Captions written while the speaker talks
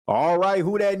All right,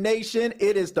 Who Dat Nation,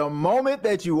 it is the moment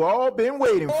that you all been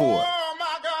waiting for. Oh,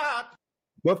 my God.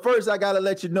 But first, I got to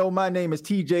let you know my name is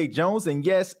TJ Jones, and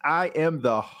yes, I am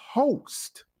the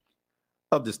host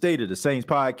of the State of the Saints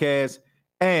podcast,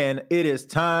 and it is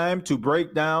time to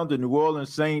break down the New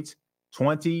Orleans Saints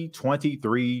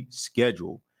 2023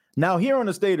 schedule. Now, here on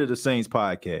the State of the Saints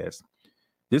podcast,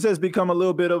 this has become a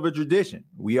little bit of a tradition.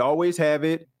 We always have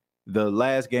it the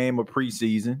last game of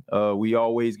preseason. We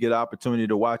always get opportunity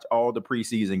to watch all the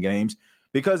preseason games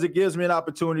because it gives me an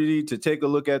opportunity to take a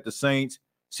look at the Saints,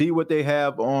 see what they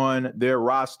have on their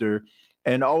roster,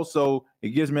 and also it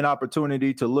gives me an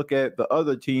opportunity to look at the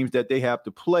other teams that they have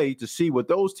to play to see what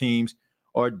those teams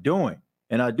are doing.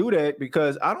 And I do that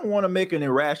because I don't want to make an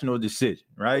irrational decision,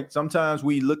 right? Sometimes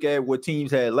we look at what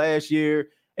teams had last year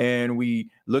and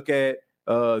we look at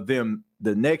them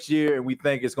the next year and we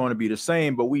think it's going to be the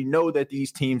same, but we know that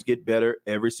these teams get better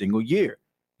every single year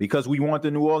because we want the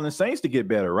New Orleans Saints to get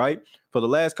better, right? For the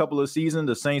last couple of seasons,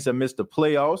 the Saints have missed the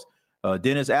playoffs.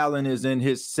 Dennis Allen is in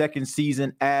his second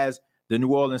season as the New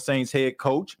Orleans Saints head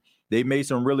coach. They made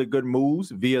some really good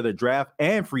moves via the draft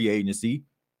and free agency,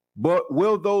 but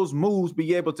will those moves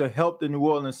be able to help the New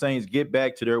Orleans Saints get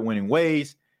back to their winning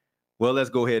ways? Well,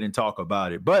 let's go ahead and talk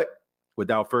about it. But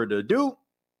without further ado,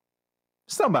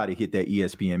 somebody hit that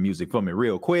ESPN music for me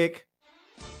real quick.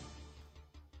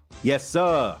 Yes,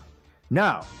 sir.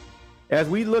 Now, as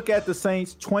we look at the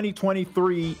Saints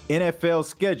 2023 NFL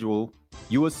schedule,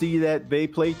 you will see that they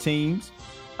play teams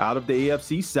out of the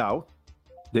AFC South,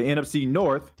 the NFC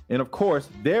North, and of course,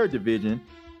 their division,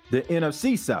 the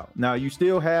NFC South. Now, you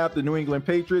still have the New England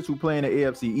Patriots who play in the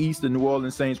AFC East. The New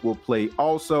Orleans Saints will play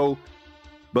also.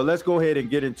 But let's go ahead and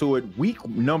get into it. Week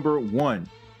number 1,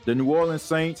 the New Orleans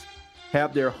Saints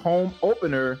have their home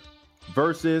opener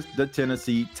versus the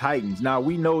Tennessee Titans. Now,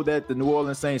 we know that the New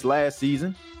Orleans Saints last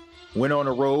season went on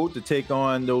the road to take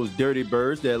on those dirty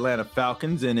birds, the Atlanta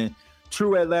Falcons. And in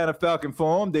true Atlanta Falcon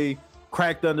form, they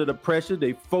cracked under the pressure.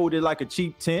 They folded like a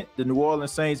cheap tent. The New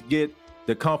Orleans Saints get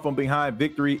the come from behind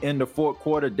victory in the fourth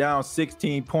quarter, down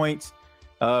 16 points.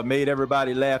 Made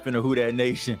everybody laugh in the Who Dat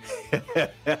Nation.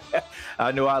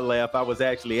 I know I laughed. I was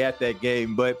actually at that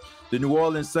game. But the New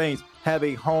Orleans Saints have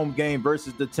a home game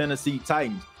versus the Tennessee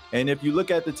Titans. And if you look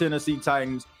at the Tennessee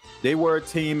Titans, they were a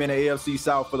team in the AFC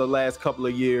South for the last couple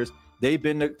of years. They've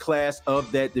been the class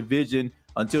of that division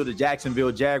until the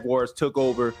Jacksonville Jaguars took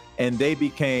over and they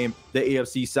became the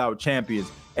AFC South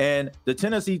champions. And the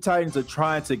Tennessee Titans are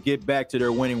trying to get back to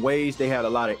their winning ways. They had a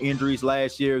lot of injuries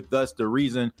last year, thus the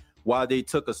reason why they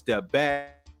took a step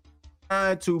back,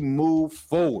 trying to move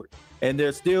forward. And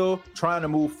they're still trying to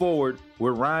move forward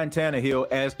with Ryan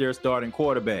Tannehill as their starting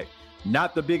quarterback.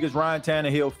 Not the biggest Ryan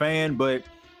Tannehill fan, but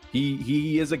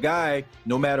he is a guy,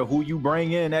 no matter who you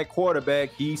bring in at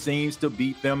quarterback, he seems to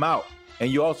beat them out.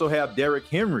 And you also have Derrick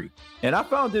Henry. And I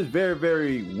found this very,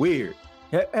 very weird.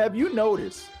 Have you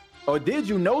noticed, or did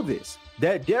you know this,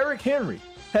 that Derrick Henry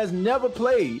has never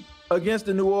played against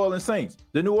the New Orleans Saints?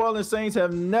 The New Orleans Saints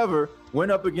have never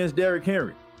went up against Derrick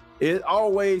Henry. It's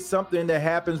always something that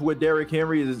happens with Derrick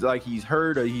Henry. Is like he's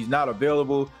hurt or he's not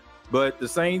available, but the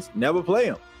Saints never play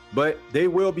him. But they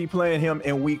will be playing him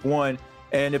in week 1.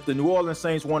 And if the New Orleans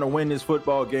Saints want to win this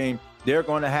football game, they're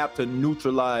going to have to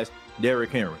neutralize Derrick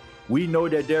Henry. We know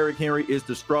that Derrick Henry is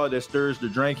the straw that stirs the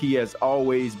drink. He has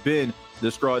always been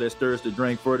the straw that stirs the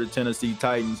drink for the Tennessee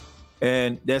Titans.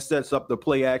 And that sets up the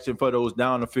play action for those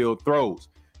down the field throws.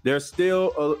 There's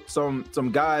still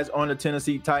some guys on the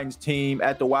Tennessee Titans team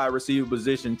at the wide receiver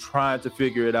position trying to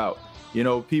figure it out. You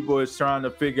know, people are trying to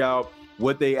figure out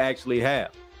what they actually have.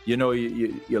 You know,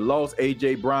 you lost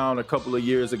A.J. Brown a couple of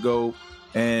years ago,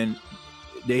 and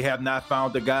they have not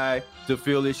found the guy to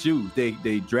fill his shoes. They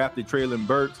drafted Treylon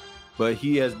Burks, but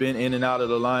he has been in and out of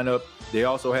the lineup. They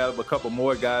also have a couple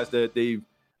more guys that they've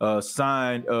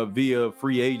signed via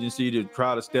free agency to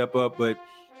try to step up, but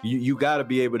you got to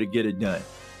be able to get it done.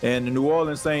 And the New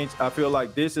Orleans Saints, I feel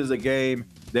like this is a game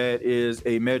that is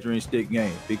a measuring stick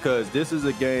game because this is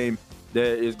a game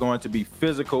that is going to be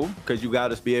physical because you got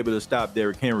to be able to stop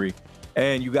Derrick Henry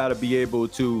and you got to be able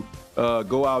to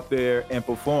go out there and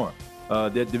perform.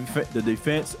 The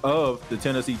defense of the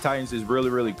Tennessee Titans is really,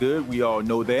 really good. We all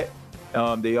know that.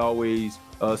 They always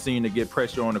seem to get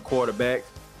pressure on the quarterback.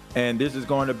 And this is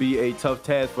going to be a tough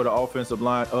task for the offensive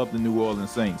line of the New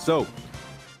Orleans Saints. So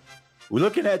we're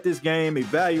looking at this game,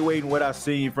 evaluating what I've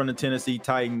seen from the Tennessee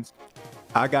Titans.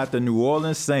 I got the New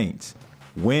Orleans Saints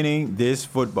winning this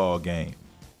football game.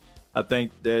 I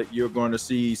think that you're going to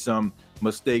see some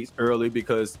mistakes early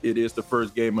because it is the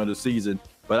first game of the season.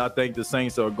 But I think the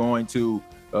Saints are going to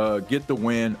get the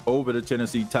win over the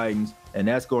Tennessee Titans, and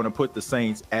that's going to put the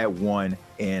Saints at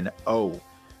 1-0.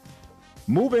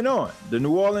 Moving on, the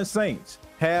New Orleans Saints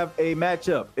have a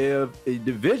matchup, a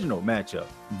divisional matchup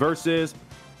versus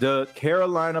the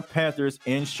Carolina Panthers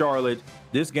in Charlotte.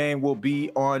 This game will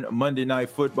be on Monday Night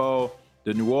Football.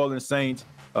 The New Orleans Saints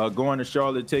going to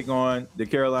Charlotte to take on the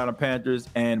Carolina Panthers,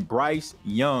 and Bryce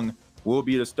Young will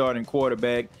be the starting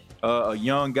quarterback. A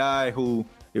young guy who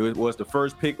was the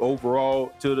first pick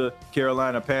overall to the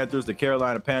Carolina Panthers. The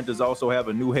Carolina Panthers also have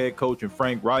a new head coach in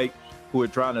Frank Reich, who are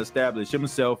trying to establish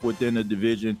himself within the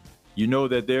division. You know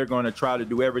that they're going to try to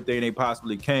do everything they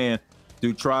possibly can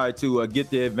to try to get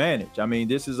the advantage. I mean,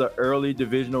 this is an early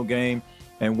divisional game,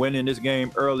 and winning this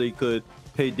game early could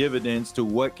pay dividends to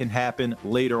what can happen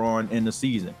later on in the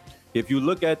season. If you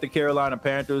look at the Carolina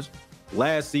Panthers,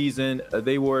 last season,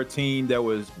 they were a team that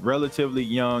was relatively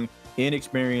young,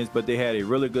 inexperienced, but they had a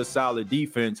really good, solid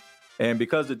defense. And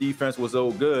because the defense was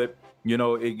so good, you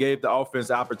know, it gave the offense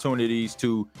opportunities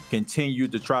to continue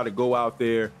to try to go out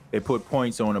there and put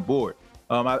points on the board.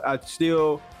 I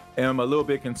still am a little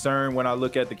bit concerned when I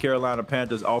look at the Carolina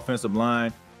Panthers offensive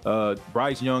line.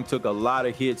 Bryce Young took a lot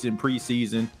of hits in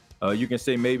preseason. You can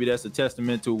say maybe that's a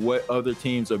testament to what other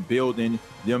teams are building,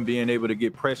 them being able to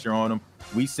get pressure on them.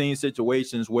 We've seen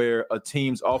situations where a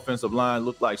team's offensive line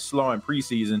looked like slaw in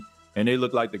preseason, and they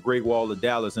look like the Great Wall of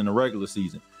Dallas in the regular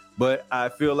season. But I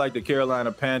feel like the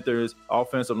Carolina Panthers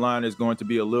offensive line is going to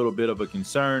be a little bit of a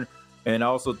concern. And I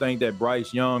also think that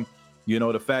Bryce Young, you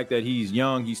know, the fact that he's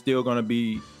young, he's still going to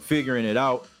be figuring it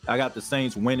out. I got the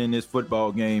Saints winning this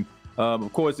football game.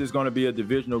 Of course, it's going to be a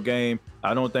divisional game.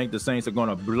 I don't think the Saints are going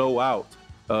to blow out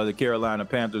the Carolina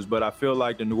Panthers, but I feel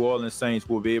like the New Orleans Saints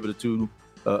will be able to do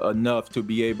enough to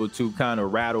be able to kind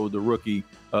of rattle the rookie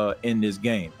in this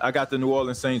game. I got the New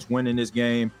Orleans Saints winning this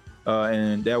game,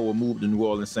 and that will move the New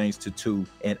Orleans Saints to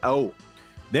 2-0.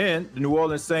 Then the New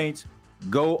Orleans Saints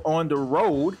go on the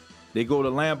road. They go to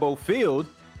Lambeau Field,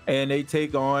 and they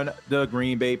take on the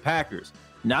Green Bay Packers.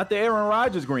 Not the Aaron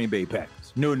Rodgers Green Bay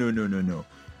Packers. No.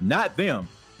 Not them.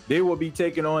 They will be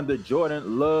taking on the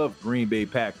Jordan Love Green Bay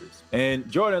Packers. And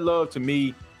Jordan Love, to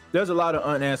me, there's a lot of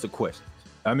unanswered questions.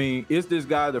 I mean, is this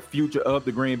guy the future of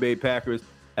the Green Bay Packers?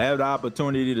 I have the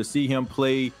opportunity to see him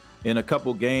play in a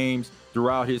couple games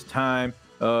throughout his time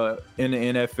in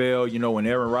the NFL. You know, when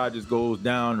Aaron Rodgers goes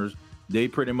down, they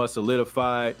pretty much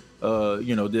solidified,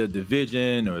 their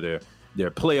division or their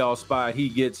playoff spot. He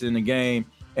gets in the game,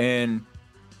 and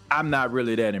I'm not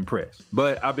really that impressed.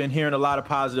 But I've been hearing a lot of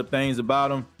positive things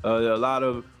about him. A lot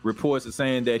of reports are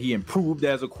saying that he improved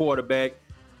as a quarterback.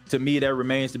 To me, that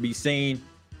remains to be seen.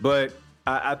 But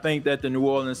I think that the New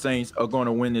Orleans Saints are going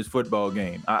to win this football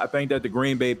game. I think that the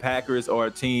Green Bay Packers are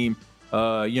a team,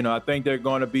 I think they're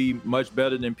going to be much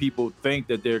better than people think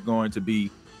that they're going to be.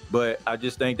 But I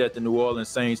just think that the New Orleans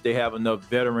Saints, they have enough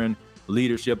veteran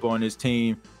leadership on this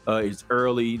team. It's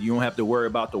early. You don't have to worry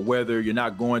about the weather. You're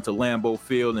not going to Lambeau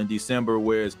Field in December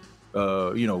where it's,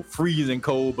 freezing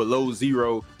cold below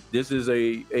zero. This is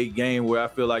a game where I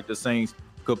feel like the Saints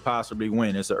could possibly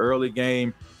win. It's an early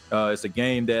game. It's a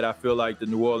game that I feel like the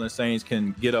New Orleans Saints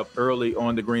can get up early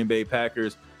on the Green Bay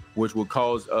Packers, which will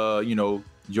cause,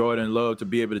 Jordan Love to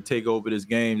be able to take over this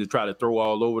game, to try to throw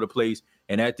all over the place.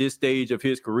 And at this stage of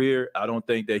his career, I don't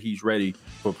think that he's ready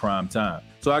for prime time.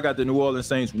 So I got the New Orleans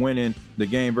Saints winning the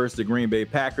game versus the Green Bay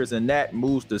Packers, and that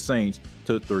moves the Saints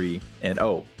to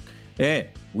 3-0. And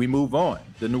we move on.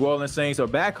 The New Orleans Saints are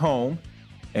back home,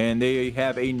 and they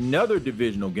have another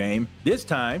divisional game, this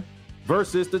time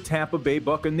versus the Tampa Bay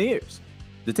Buccaneers.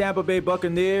 The Tampa Bay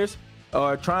Buccaneers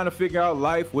are trying to figure out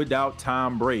life without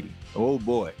Tom Brady. Oh,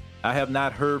 boy. I have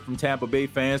not heard from Tampa Bay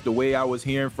fans the way I was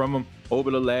hearing from them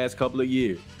over the last couple of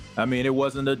years. I mean, it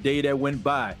wasn't a day that went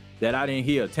by that I didn't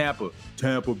hear Tampa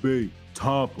Bay,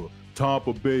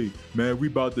 Tampa Bay. Man, we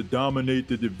about to dominate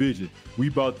the division. We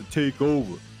about to take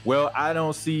over. Well, I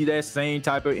don't see that same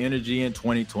type of energy in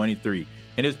 2023.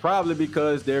 And it's probably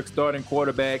because their starting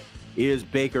quarterback is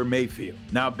Baker Mayfield.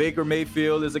 Now, Baker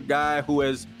Mayfield is a guy who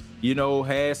has,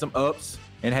 had some ups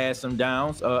and has some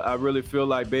downs. I really feel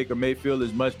like Baker Mayfield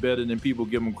is much better than people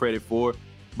give him credit for,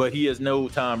 but he is no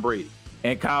Tom Brady.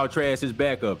 And Kyle Trask, his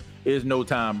backup, is no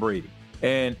Tom Brady.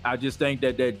 And I just think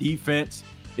that defense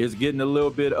is getting a little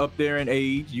bit up there in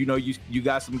age. You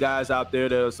got some guys out there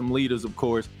that are some leaders, of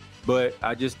course, but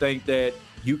I just think that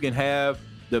you can have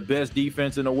the best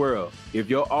defense in the world. If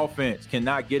your offense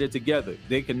cannot get it together,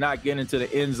 they cannot get into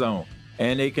the end zone,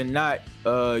 and they cannot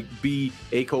be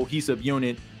a cohesive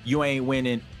unit, you ain't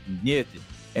winning nothing.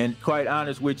 And quite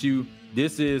honest with you,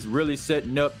 this is really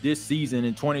setting up this season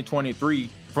in 2023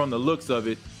 from the looks of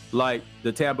it like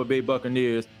the Tampa Bay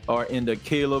Buccaneers are in the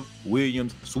Caleb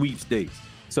Williams sweepstakes.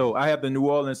 So I have the New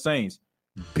Orleans Saints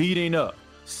beating up,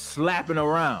 slapping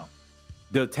around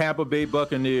the Tampa Bay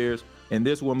Buccaneers, and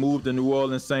this will move the New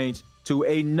Orleans Saints to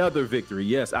another victory.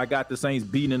 Yes, I got the Saints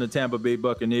beating the Tampa Bay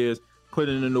Buccaneers,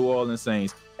 putting the New Orleans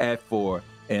Saints at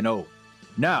 4-0.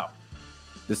 Now,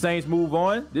 the Saints move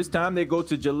on. This time they go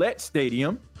to Gillette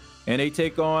Stadium, and they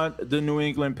take on the New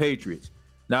England Patriots.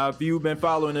 Now, if you've been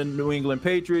following the New England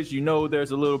Patriots, you know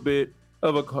there's a little bit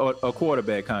of a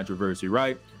quarterback controversy,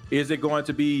 right? Is it going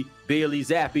to be Bailey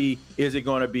Zappi? Is it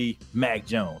going to be Mac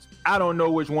Jones? I don't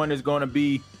know which one is going to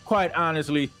be. Quite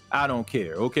honestly, I don't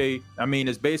care, okay? I mean,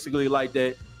 it's basically like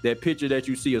that picture that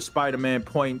you see of Spider-Man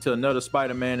pointing to another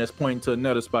Spider-Man that's pointing to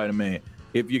another Spider-Man.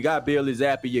 If you got Bailey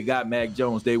Zappi, you got Mac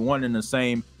Jones. They one and the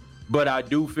same. But I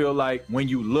do feel like when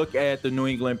you look at the New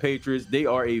England Patriots, they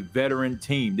are a veteran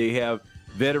team. They have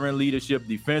veteran leadership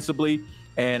defensively,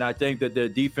 and I think that their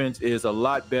defense is a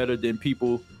lot better than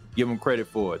people give them credit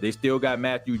for. They still got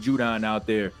Matthew Judon out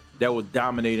there that was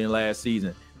dominating last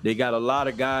season. They got a lot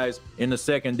of guys in the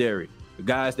secondary,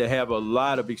 guys that have a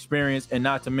lot of experience, and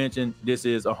not to mention this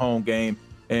is a home game,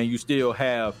 and you still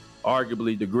have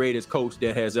arguably the greatest coach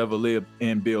that has ever lived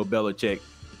in Bill Belichick.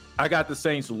 I got the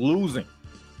Saints losing.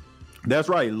 That's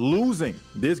right, losing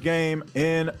this game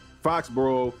in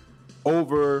Foxborough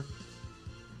over.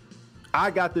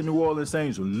 I got the New Orleans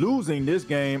Saints losing this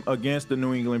game against the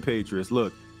New England Patriots.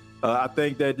 Look, I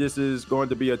think that this is going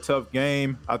to be a tough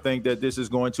game. I think that this is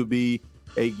going to be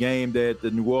a game that the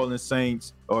New Orleans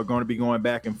Saints are going to be going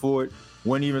back and forth.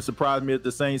 Wouldn't even surprise me if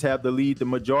the Saints have the lead the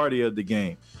majority of the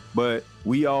game. But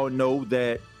we all know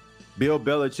that Bill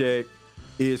Belichick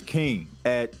is king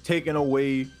at taking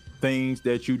away things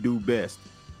that you do best.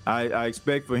 I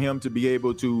expect for him to be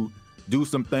able to do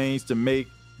some things to make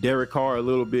Derek Carr a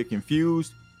little bit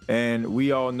confused. And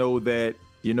we all know that,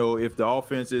 you know, if the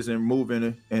offense isn't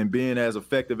moving and being as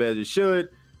effective as it should,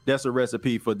 that's a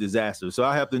recipe for disaster. So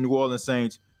I have the New Orleans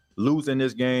Saints losing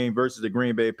this game versus the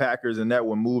Green Bay Packers, and that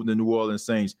will move the New Orleans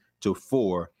Saints to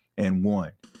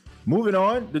 4-1. Moving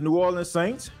on, the New Orleans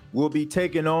Saints will be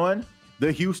taking on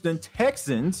the Houston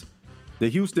Texans. The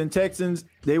Houston Texans,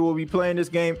 they will be playing this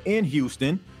game in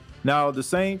Houston. Now, the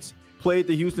Saints played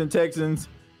the Houston Texans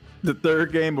the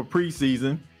third game of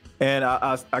preseason, and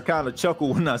I kind of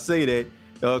chuckle when I say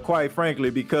that, quite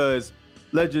frankly, because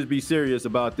let's just be serious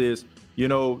about this. You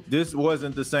know, this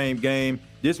wasn't the same game.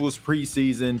 This was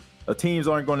preseason. Teams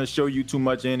aren't going to show you too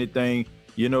much of anything.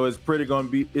 You know, it's going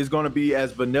to be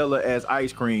as vanilla as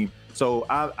ice cream. So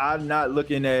I'm not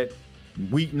looking at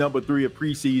week number 3 of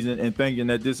preseason and thinking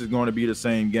that this is going to be the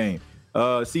same game.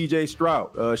 CJ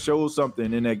Stroud showed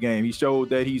something in that game. He showed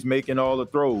that he's making all the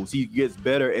throws. He gets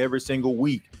better every single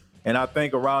week. And I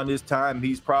think around this time,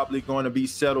 he's probably going to be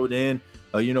settled in,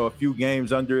 a few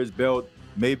games under his belt.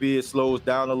 Maybe it slows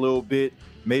down a little bit.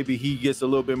 Maybe he gets a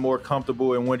little bit more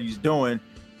comfortable in what he's doing.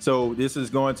 So this is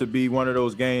going to be one of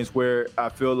those games where I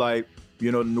feel like,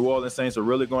 the New Orleans Saints are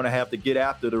really going to have to get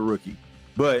after the rookie.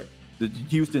 But the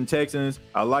Houston Texans,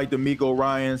 I like the Miko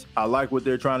Ryans. I like what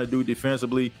they're trying to do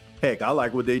defensively. Heck, I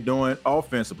like what they're doing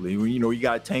offensively. You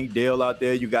got Tank Dell out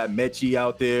there. You got Mechie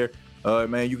out there.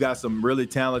 You got some really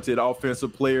talented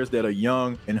offensive players that are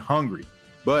young and hungry.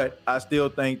 But I still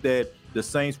think that the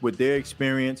Saints, with their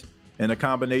experience and a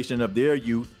combination of their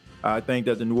youth, I think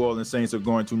that the New Orleans Saints are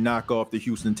going to knock off the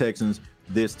Houston Texans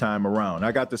this time around.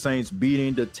 I got the Saints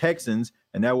beating the Texans,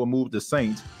 and that will move the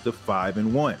Saints to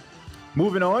 5-1.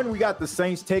 Moving on, we got the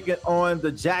Saints taking on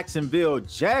the Jacksonville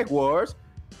Jaguars.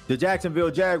 The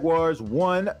Jacksonville Jaguars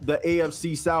won the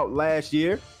AFC South last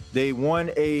year. They won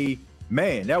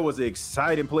that was an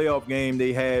exciting playoff game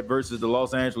they had versus the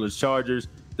Los Angeles Chargers.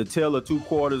 The tale of 2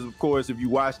 quarters, of course, if you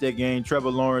watch that game,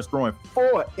 Trevor Lawrence throwing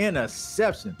 4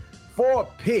 interceptions, 4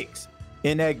 picks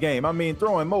in that game. I mean,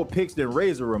 throwing more picks than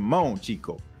Razor Ramon,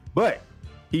 Chico. But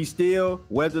he still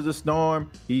weathered the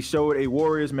storm. He showed a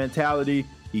Warriors mentality.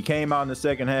 He came out in the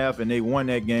second half, and they won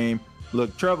that game.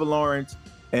 Look, Trevor Lawrence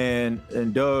and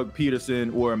Doug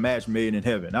Peterson were a match made in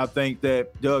heaven. I think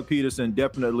that Doug Peterson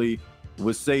definitely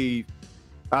was saved.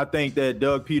 I think that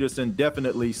Doug Peterson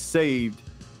definitely saved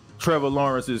Trevor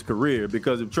Lawrence's career,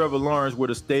 because if Trevor Lawrence would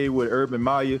have stayed with Urban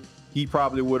Meyer, he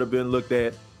probably would have been looked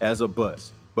at as a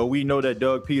bust. But we know that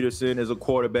Doug Peterson is a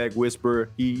quarterback whisperer.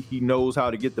 He knows how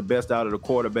to get the best out of the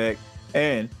quarterback.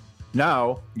 And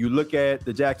now you look at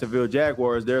the Jacksonville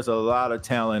Jaguars, there's a lot of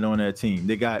talent on that team.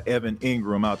 They got Evan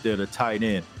Ingram out there, the tight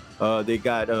end. They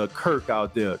got Kirk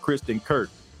out there, Kristen Kirk.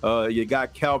 You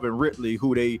got Calvin Ridley,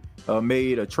 who they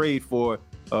made a trade for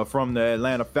from the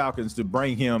Atlanta Falcons to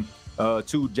bring him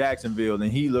to Jacksonville,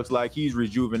 and he looks like he's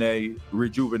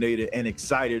rejuvenated and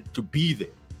excited to be there.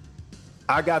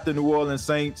 I got the New Orleans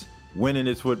Saints winning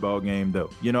this football game, though.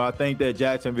 I think that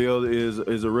Jacksonville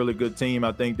is a really good team.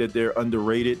 I think that they're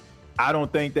underrated. I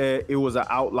don't think that it was an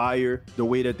outlier the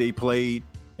way that they played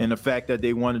and the fact that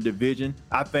they won a division.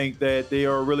 I think that they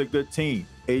are a really good team,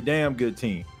 a damn good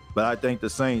team. But I think the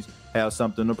Saints have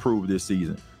something to prove this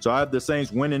season. So I have the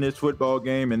Saints winning this football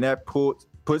game, and that puts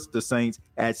the Saints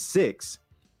at 6-1.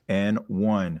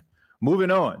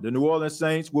 Moving on, the New Orleans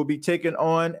Saints will be taking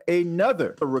on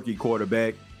another rookie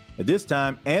quarterback. At this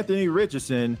time, Anthony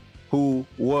Richardson, who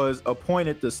was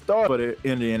appointed the starter for the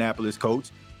Indianapolis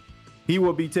Colts. He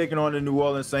will be taking on the New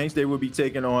Orleans Saints. They will be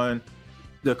taking on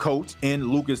the Colts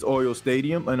in Lucas Oil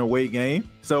Stadium, an away game.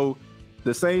 So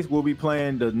the Saints will be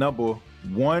playing the number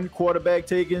 1 quarterback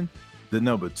taken, the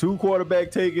number 2 quarterback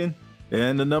taken,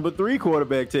 and the number 3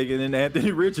 quarterback taken in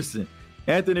Anthony Richardson.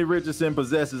 Anthony Richardson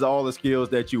possesses all the skills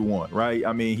that you want, right?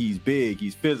 I mean, he's big,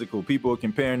 he's physical. People are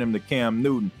comparing him to Cam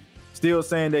Newton. Still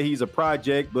saying that he's a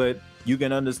project, but you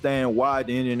can understand why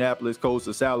the Indianapolis Colts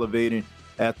are salivating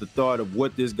at the thought of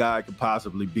what this guy could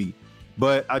possibly be.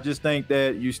 But I just think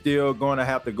that you're still going to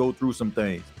have to go through some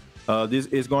things. This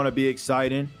is going to be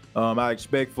exciting. I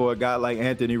expect for a guy like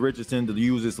Anthony Richardson to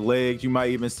use his legs. You might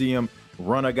even see him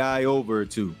run a guy over or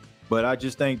two. But I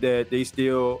just think that they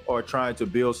still are trying to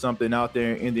build something out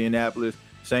there in Indianapolis.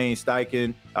 Shane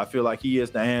Steichen, I feel like he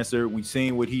is the answer. We've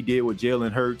seen what he did with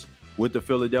Jalen Hurts with the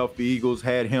Philadelphia Eagles,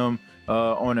 had him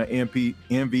on an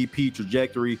MVP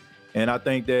trajectory. And I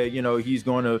think that, he's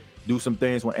going to do some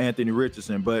things with Anthony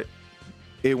Richardson, but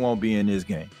it won't be in this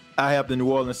game. I have the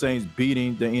New Orleans Saints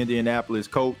beating the Indianapolis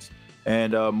Colts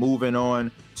and moving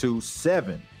on to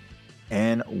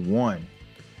 7-1.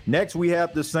 Next, we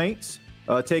have the Saints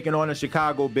taking on the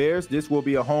Chicago Bears. This will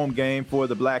be a home game for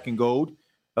the Black and Gold.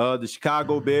 The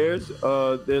Chicago Bears,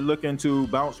 they're looking to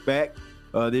bounce back.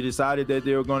 They decided that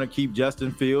they were going to keep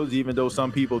Justin Fields, even though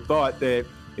some people thought that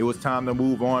it was time to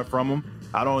move on from him.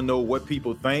 I don't know what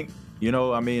people think.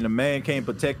 The man can't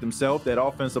protect himself. That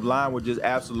offensive line was just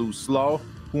absolute slaw.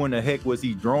 Who in the heck was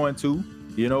he throwing to?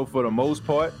 For the most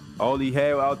part, all he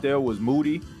had out there was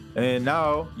Moody. And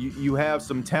now you have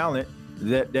some talent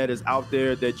that is out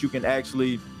there that you can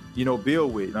actually,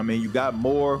 build with. You got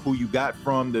Moore, who you got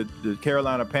from the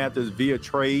Carolina Panthers via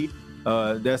trade.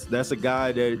 That's a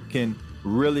guy that can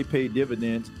really pay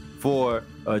dividends for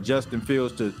Justin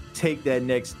Fields to take that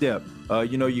next step.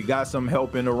 You got some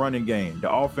help in the running game.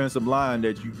 The offensive line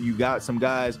that you got some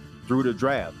guys through the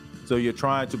draft. So you're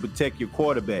trying to protect your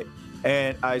quarterback.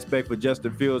 And I expect for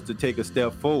Justin Fields to take a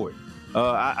step forward.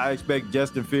 I expect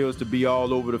Justin Fields to be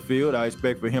all over the field. I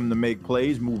expect for him to make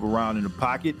plays, move around in the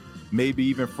pocket, maybe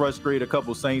even frustrate a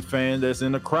couple Saints fans that's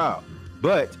in the crowd.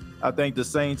 But I think the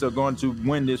Saints are going to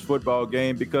win this football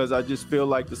game because I just feel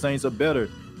like the Saints are better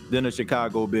than the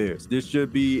Chicago Bears. This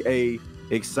should be a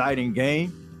exciting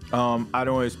game. I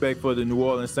don't expect for the New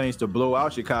Orleans Saints to blow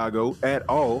out Chicago at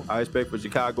all. I expect for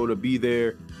Chicago to be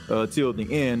there till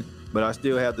the end, but I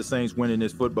still have the Saints winning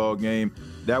this football game.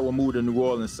 That will move the New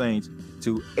Orleans Saints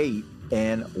to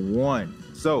 8-1.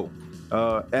 So,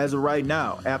 as of right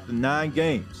now, after 9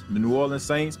 games, the New Orleans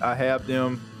Saints, I have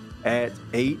them at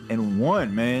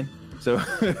 8-1, man. So,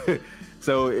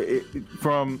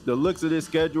 from the looks of this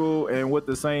schedule and what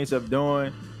the Saints have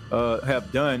done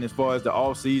as far as the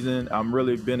offseason, I'm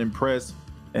really been impressed.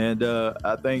 And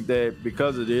I think that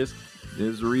because of this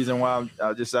is the reason why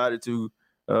I decided to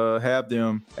have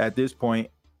them at this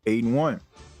point 8-1.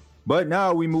 But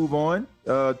now we move on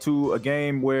to a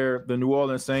game where the New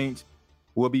Orleans Saints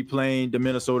will be playing the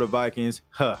Minnesota Vikings,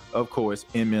 of course,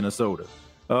 in Minnesota.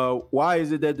 Why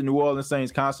is it that the New Orleans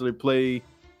Saints constantly play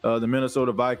the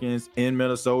Minnesota Vikings in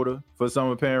Minnesota for some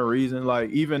apparent reason?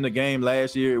 Like, even the game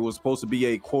last year, it was supposed to be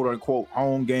a quote-unquote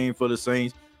home game for the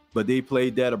Saints, but they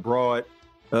played that abroad.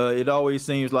 It always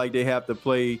seems like they have to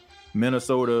play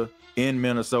Minnesota in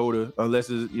Minnesota unless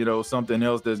it's, something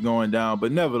else that's going down.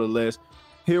 But nevertheless,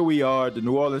 here we are, the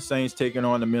New Orleans Saints taking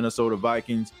on the Minnesota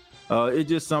Vikings. It's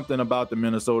just something about the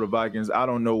Minnesota Vikings. I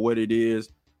don't know what it is,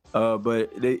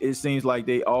 but it seems like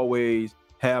they always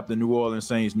have the New Orleans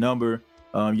Saints number.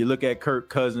 You look at Kirk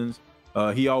Cousins.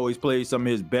 He always plays some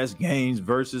of his best games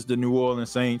versus the New Orleans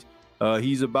Saints.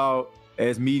 He's about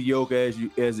as mediocre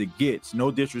as it gets. No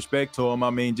disrespect to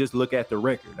him. Just look at the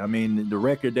record. The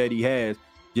record that he has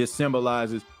just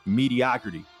symbolizes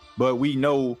mediocrity. But we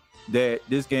know that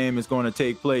this game is going to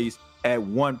take place at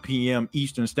 1 p.m.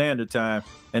 Eastern Standard Time,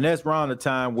 and that's around the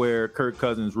time where Kirk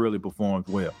Cousins really performed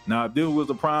well. Now, if this was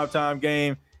a primetime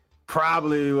game,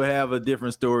 probably would have a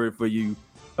different story for you.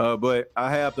 But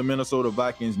I have the Minnesota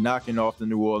Vikings knocking off the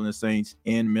New Orleans Saints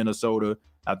in Minnesota.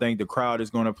 I think the crowd is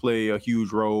going to play a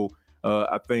huge role.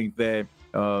 I think that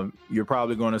you're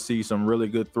probably going to see some really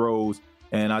good throws,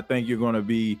 and I think you're going to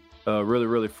be really,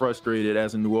 really frustrated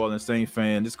as a New Orleans Saints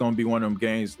fan. It's going to be one of them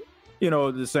games,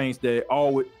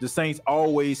 the Saints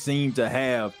always seem to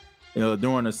have,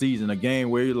 during the season, a game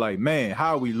where you're like, man,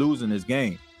 how are we losing this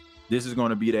game? This is going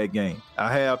to be that game.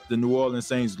 I have the New Orleans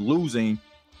Saints losing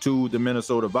to the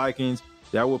Minnesota Vikings.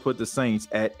 That will put the Saints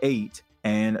at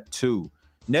 8-2.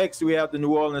 Next, we have the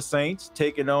New Orleans Saints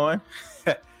taking on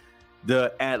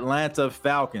the Atlanta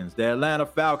Falcons. The Atlanta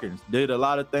Falcons did a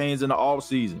lot of things in the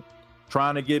offseason,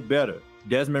 trying to get better.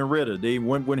 Desmond Ridder, they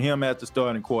went with him as the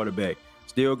starting quarterback.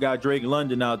 Still got Drake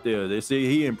London out there. They say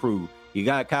he improved. You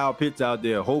got Kyle Pitts out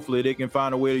there. Hopefully they can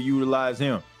find a way to utilize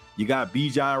him. You got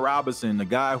Bijan Robinson, the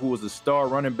guy who was a star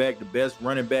running back, the best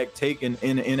running back taken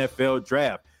in the NFL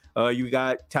draft. You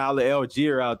got Tyler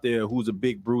Algier out there, who's a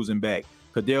big bruising back.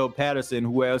 Cordell Patterson,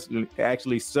 who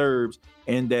actually serves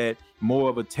in that more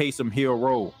of a Taysom Hill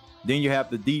role. Then you have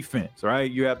the defense, right?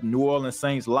 You have the New Orleans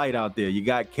Saints light out there. You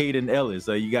got Caden Ellis.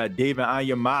 You got David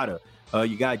Onyemata.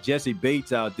 You got Jesse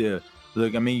Bates out there.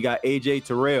 Look, you got A.J.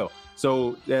 Terrell.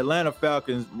 So the Atlanta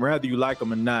Falcons, whether you like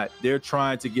them or not, they're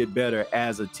trying to get better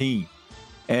as a team.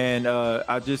 And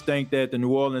I just think that the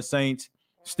New Orleans Saints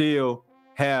still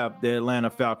have the Atlanta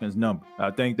Falcons number.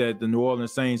 I think that the New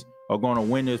Orleans Saints are going to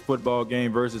win this football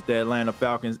game versus the Atlanta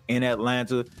Falcons in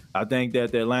Atlanta. I think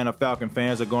that the Atlanta Falcon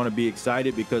fans are going to be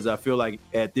excited because I feel like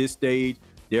at this stage,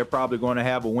 they're probably going to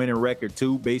have a winning record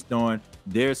too based on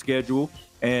their schedule.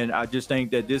 And I just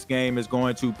think that this game is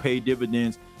going to pay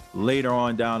dividends later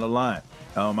on down the line.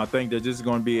 I think that this is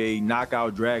going to be a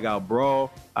knockout, drag-out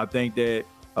brawl. I think that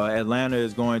Atlanta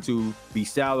is going to be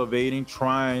salivating,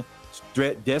 trying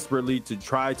desperately to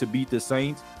try to beat the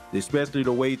Saints, especially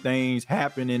the way things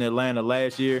happened in Atlanta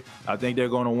last year. I think they're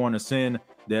going to want to send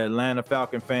the Atlanta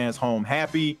Falcon fans home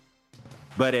happy,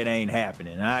 but it ain't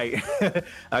happening. I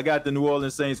got the New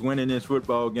Orleans Saints winning this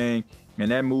football game,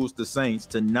 and that moves the Saints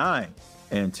to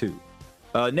 9-2.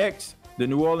 Next, the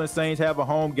New Orleans Saints have a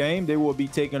home game. They will be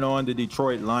taking on the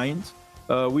Detroit Lions.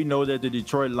 We know that the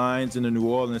Detroit Lions and the New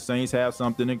Orleans Saints have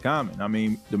something in common.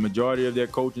 The majority of their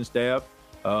coaching staff,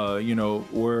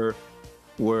 were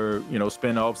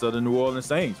spinoffs of the New Orleans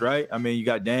Saints, right? You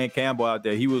got Dan Campbell out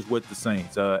there. He was with the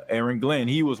Saints. Aaron Glenn,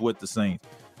 he was with the Saints.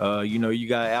 You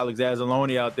got Alex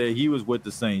Anzalone out there. He was with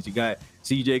the Saints. You got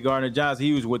C.J. Gardner-Johnson.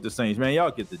 He was with the Saints. Man,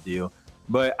 y'all get the deal.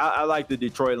 But I like the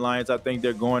Detroit Lions. I think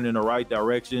they're going in the right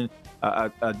direction.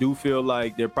 I do feel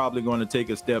like they're probably going to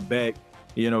take a step back,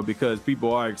 because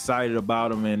people are excited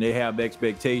about them and they have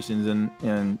expectations.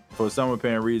 And for some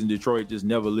apparent reason, Detroit just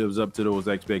never lives up to those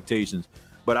expectations.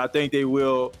 But I think they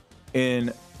will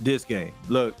in this game.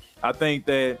 Look, I think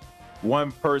that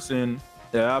one person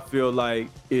that I feel like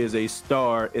is a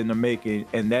star in the making,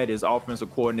 and that is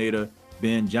offensive coordinator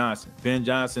Ben Johnson. Ben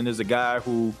Johnson is a guy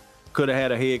who could have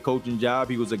had a head coaching job.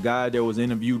 He was a guy that was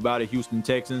interviewed by the Houston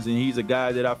Texans, and he's a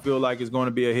guy that I feel like is going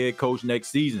to be a head coach next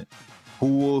season.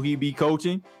 Who will he be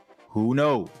coaching? Who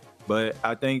knows? But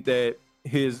I think that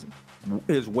his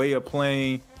way of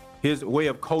playing, his way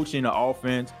of coaching the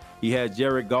offense, he has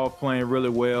Jared Goff playing really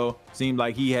well. Seems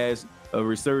like he has a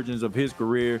resurgence of his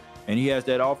career, and he has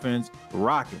that offense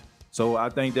rocking. So I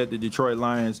think that the Detroit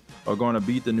Lions are going to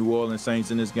beat the New Orleans Saints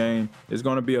in this game. It's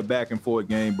going to be a back-and-forth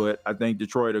game, but I think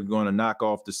Detroit are going to knock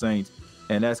off the Saints,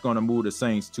 and that's going to move the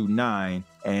Saints to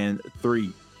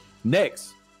 9-3.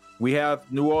 Next, we have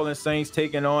New Orleans Saints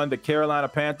taking on the Carolina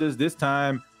Panthers, this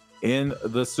time in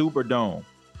the Superdome.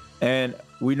 And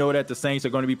we know that the Saints are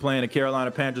going to be playing the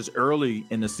Carolina Panthers early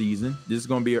in the season. This is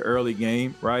going to be an early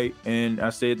game, right? And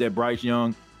I said that Bryce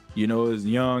Young, is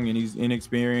young and he's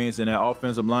inexperienced, and that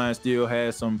offensive line still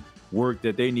has some work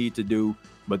that they need to do.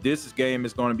 But this game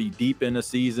is going to be deep in the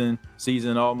season.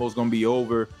 Season almost going to be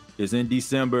over. It's in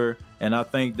December, and I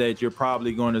think that you're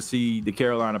probably going to see the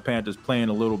Carolina Panthers playing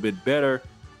a little bit better.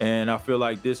 And I feel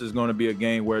like this is going to be a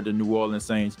game where the New Orleans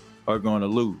Saints are going to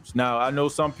lose. Now, I know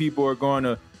some people are going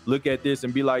to look at this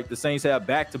and be like, the Saints have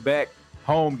back-to-back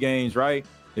home games, right?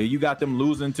 You got them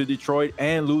losing to Detroit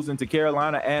and losing to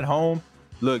Carolina at home.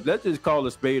 Look, let's just call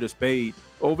a spade a spade.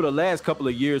 Over the last couple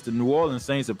of years, the New Orleans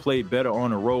Saints have played better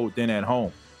on the road than at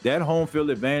home. That home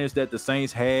field advantage that the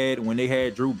Saints had when they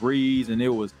had Drew Brees, and it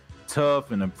was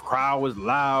tough and the crowd was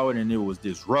loud and it was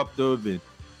disruptive, and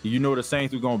the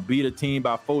Saints were going to beat a team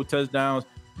by 4 touchdowns.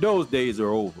 Those days are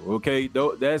over, okay?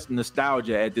 That's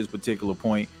nostalgia at this particular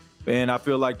point. And I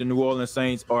feel like the New Orleans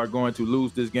Saints are going to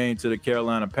lose this game to the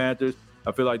Carolina Panthers.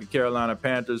 I feel like the Carolina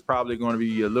Panthers probably going to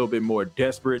be a little bit more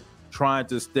desperate trying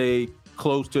to stay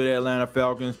close to the Atlanta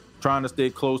Falcons, trying to stay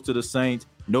close to the Saints.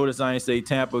 Notice I ain't say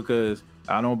Tampa because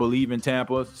I don't believe in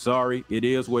Tampa. Sorry, it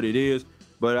is what it is.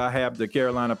 But I have the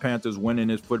Carolina Panthers winning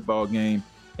this football game,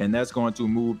 and that's going to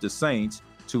move the Saints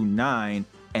to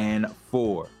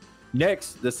 9-4.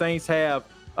 Next, the Saints have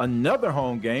another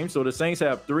home game. So the Saints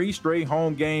have 3 straight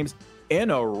home games in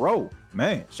a row.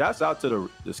 Man, shouts out to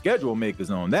the schedule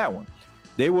makers on that one.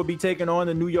 They will be taking on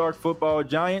the New York Football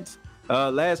Giants.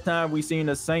 Last time we seen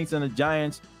the Saints and the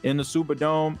Giants in the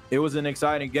Superdome, it was an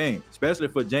exciting game, especially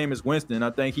for Jameis Winston.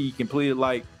 I think he completed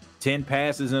like 10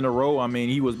 passes in a row. I mean,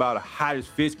 he was about hot as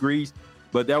fish grease,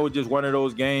 but that was just one of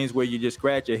those games where you just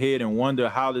scratch your head and wonder,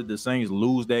 how did the Saints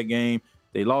lose that game?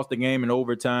 They lost the game in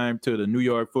overtime to the New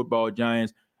York Football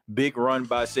Giants. Big run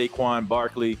by Saquon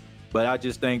Barkley, but I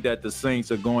just think that the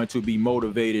Saints are going to be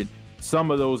motivated.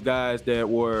 Some of those guys that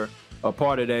were a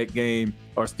part of that game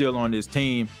are still on this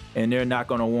team, and they're not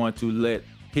going to want to let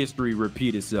history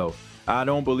repeat itself. I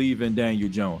don't believe in Daniel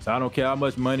Jones. I don't care how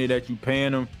much money that you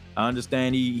paying him. I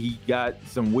understand he got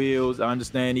some wheels. I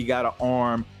understand he got an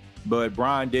arm, but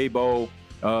Brian Daboll,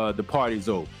 the party's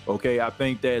over. Okay, I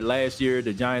think that last year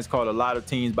the Giants caught a lot of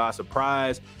teams by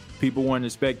surprise. People wouldn't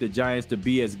expect the Giants to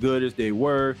be as good as they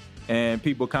were, and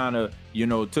people kind of,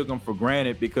 took them for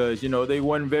granted because, they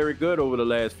weren't very good over the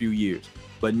last few years.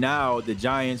 But now the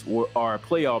Giants are a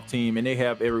playoff team, and they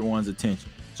have everyone's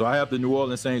attention. So I have the New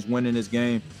Orleans Saints winning this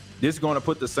game. This is going to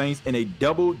put the Saints in a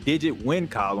double-digit win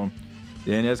column,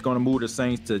 and that's going to move the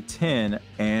Saints to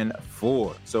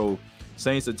 10-4. So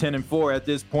Saints are 10-4 at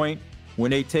this point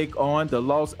when they take on the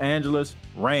Los Angeles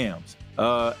Rams,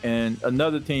 and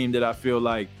another team that I feel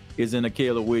like is in a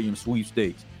Caleb Williams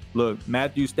sweepstakes. Look,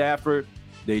 Matthew Stafford,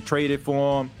 they traded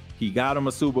for him. He got him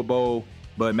a Super Bowl.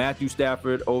 But Matthew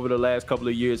Stafford over the last couple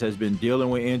of years has been dealing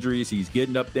with injuries. He's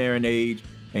getting up there in age,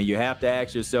 and you have to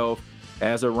ask yourself,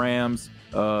 as a Rams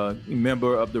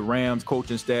member of the Rams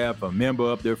coaching staff, a member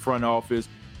of their front office,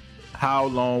 how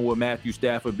long will Matthew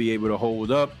Stafford be able to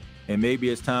hold up? And maybe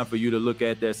it's time for you to look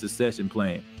at that succession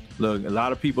plan. Look, a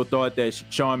lot of people thought that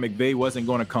Sean McVay wasn't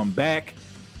going to come back,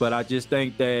 but I just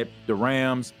think that the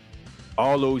Rams,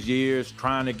 all those years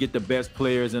trying to get the best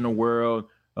players in the world,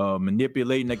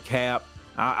 manipulating the cap,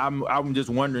 I'm just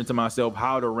wondering to myself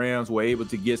how the Rams were able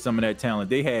to get some of that talent.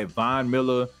 They had Von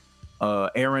Miller,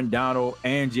 Aaron Donald,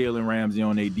 and Jalen Ramsey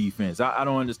on their defense. I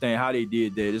don't understand how they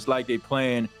did that. It's like they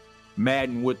playing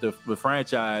Madden with the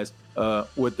franchise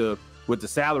with the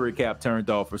salary cap turned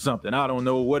off or something. I don't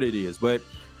know what it is, but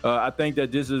I think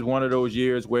that this is one of those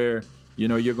years where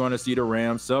you're going to see the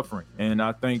Rams suffering, and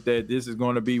I think that this is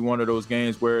going to be one of those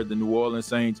games where the New Orleans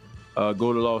Saints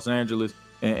go to Los Angeles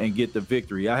and get the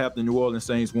victory. I have the New Orleans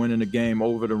Saints winning the game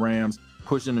over the Rams,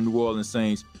 pushing the New Orleans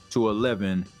Saints to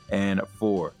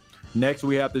 11-4. Next,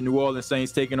 we have the New Orleans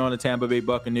Saints taking on the Tampa Bay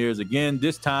Buccaneers again,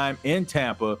 this time in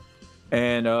Tampa.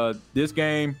 And this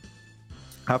game,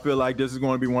 I feel like this is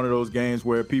going to be one of those games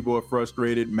where people are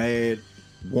frustrated, mad,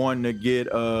 wanting to get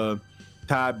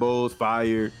Todd Bowles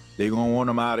fired. They're going to want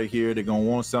him out of here. They're going to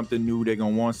want something new. They're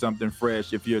going to want something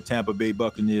fresh if you're a Tampa Bay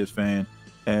Buccaneers fan.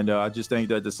 And I just think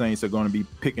that the Saints are going to be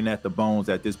picking at the bones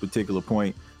at this particular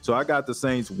point. So I got the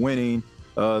Saints winning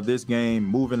this game,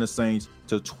 moving the Saints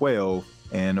to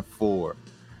 12-4.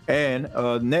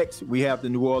 And next, we have the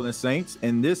New Orleans Saints.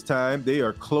 And this time, they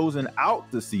are closing out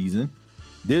the season,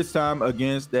 this time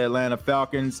against the Atlanta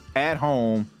Falcons at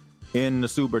home in the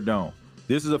Superdome.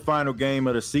 This is the final game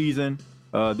of the season.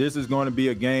 This is going to be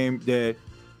a game that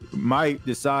might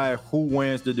decide who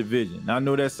wins the division. I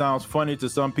know that sounds funny to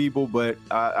some people, but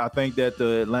I think that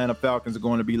the Atlanta Falcons are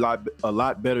going to be a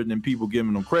lot better than people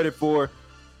giving them credit for.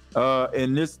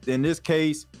 In this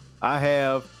case, I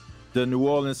have the New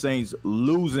Orleans Saints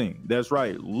losing. That's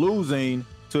right, losing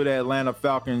to the Atlanta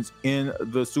Falcons in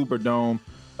the Superdome.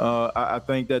 I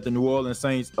think that the New Orleans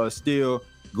Saints are still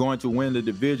going to win the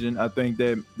division. I think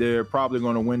that they're probably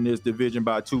going to win this division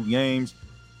by 2 games.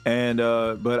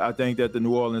 But I think that the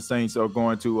New Orleans Saints are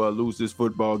going to lose this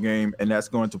football game, and that's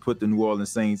going to put the New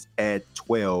Orleans Saints at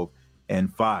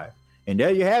 12-5. And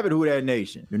there you have it, Who Dat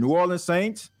Nation. The New Orleans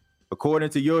Saints, according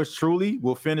to yours truly,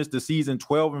 will finish the season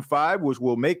 12-5, which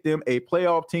will make them a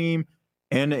playoff team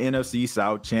and the NFC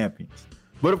South champions.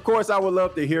 But of course, I would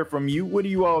love to hear from you. What do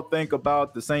you all think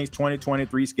about the Saints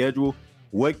 2023 schedule?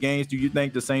 What games do you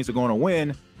think the Saints are going to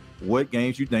win? What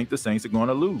games you think the Saints are going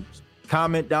to lose?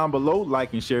 Comment down below,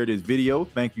 like and share this video.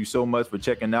 Thank you so much for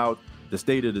checking out the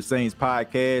State of the Saints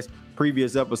podcast.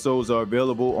 Previous episodes are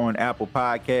available on Apple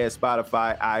Podcasts,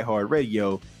 Spotify,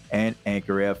 iHeartRadio, and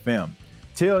Anchor FM.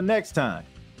 Till next time,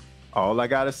 all I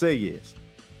gotta say is,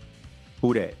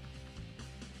 who dat?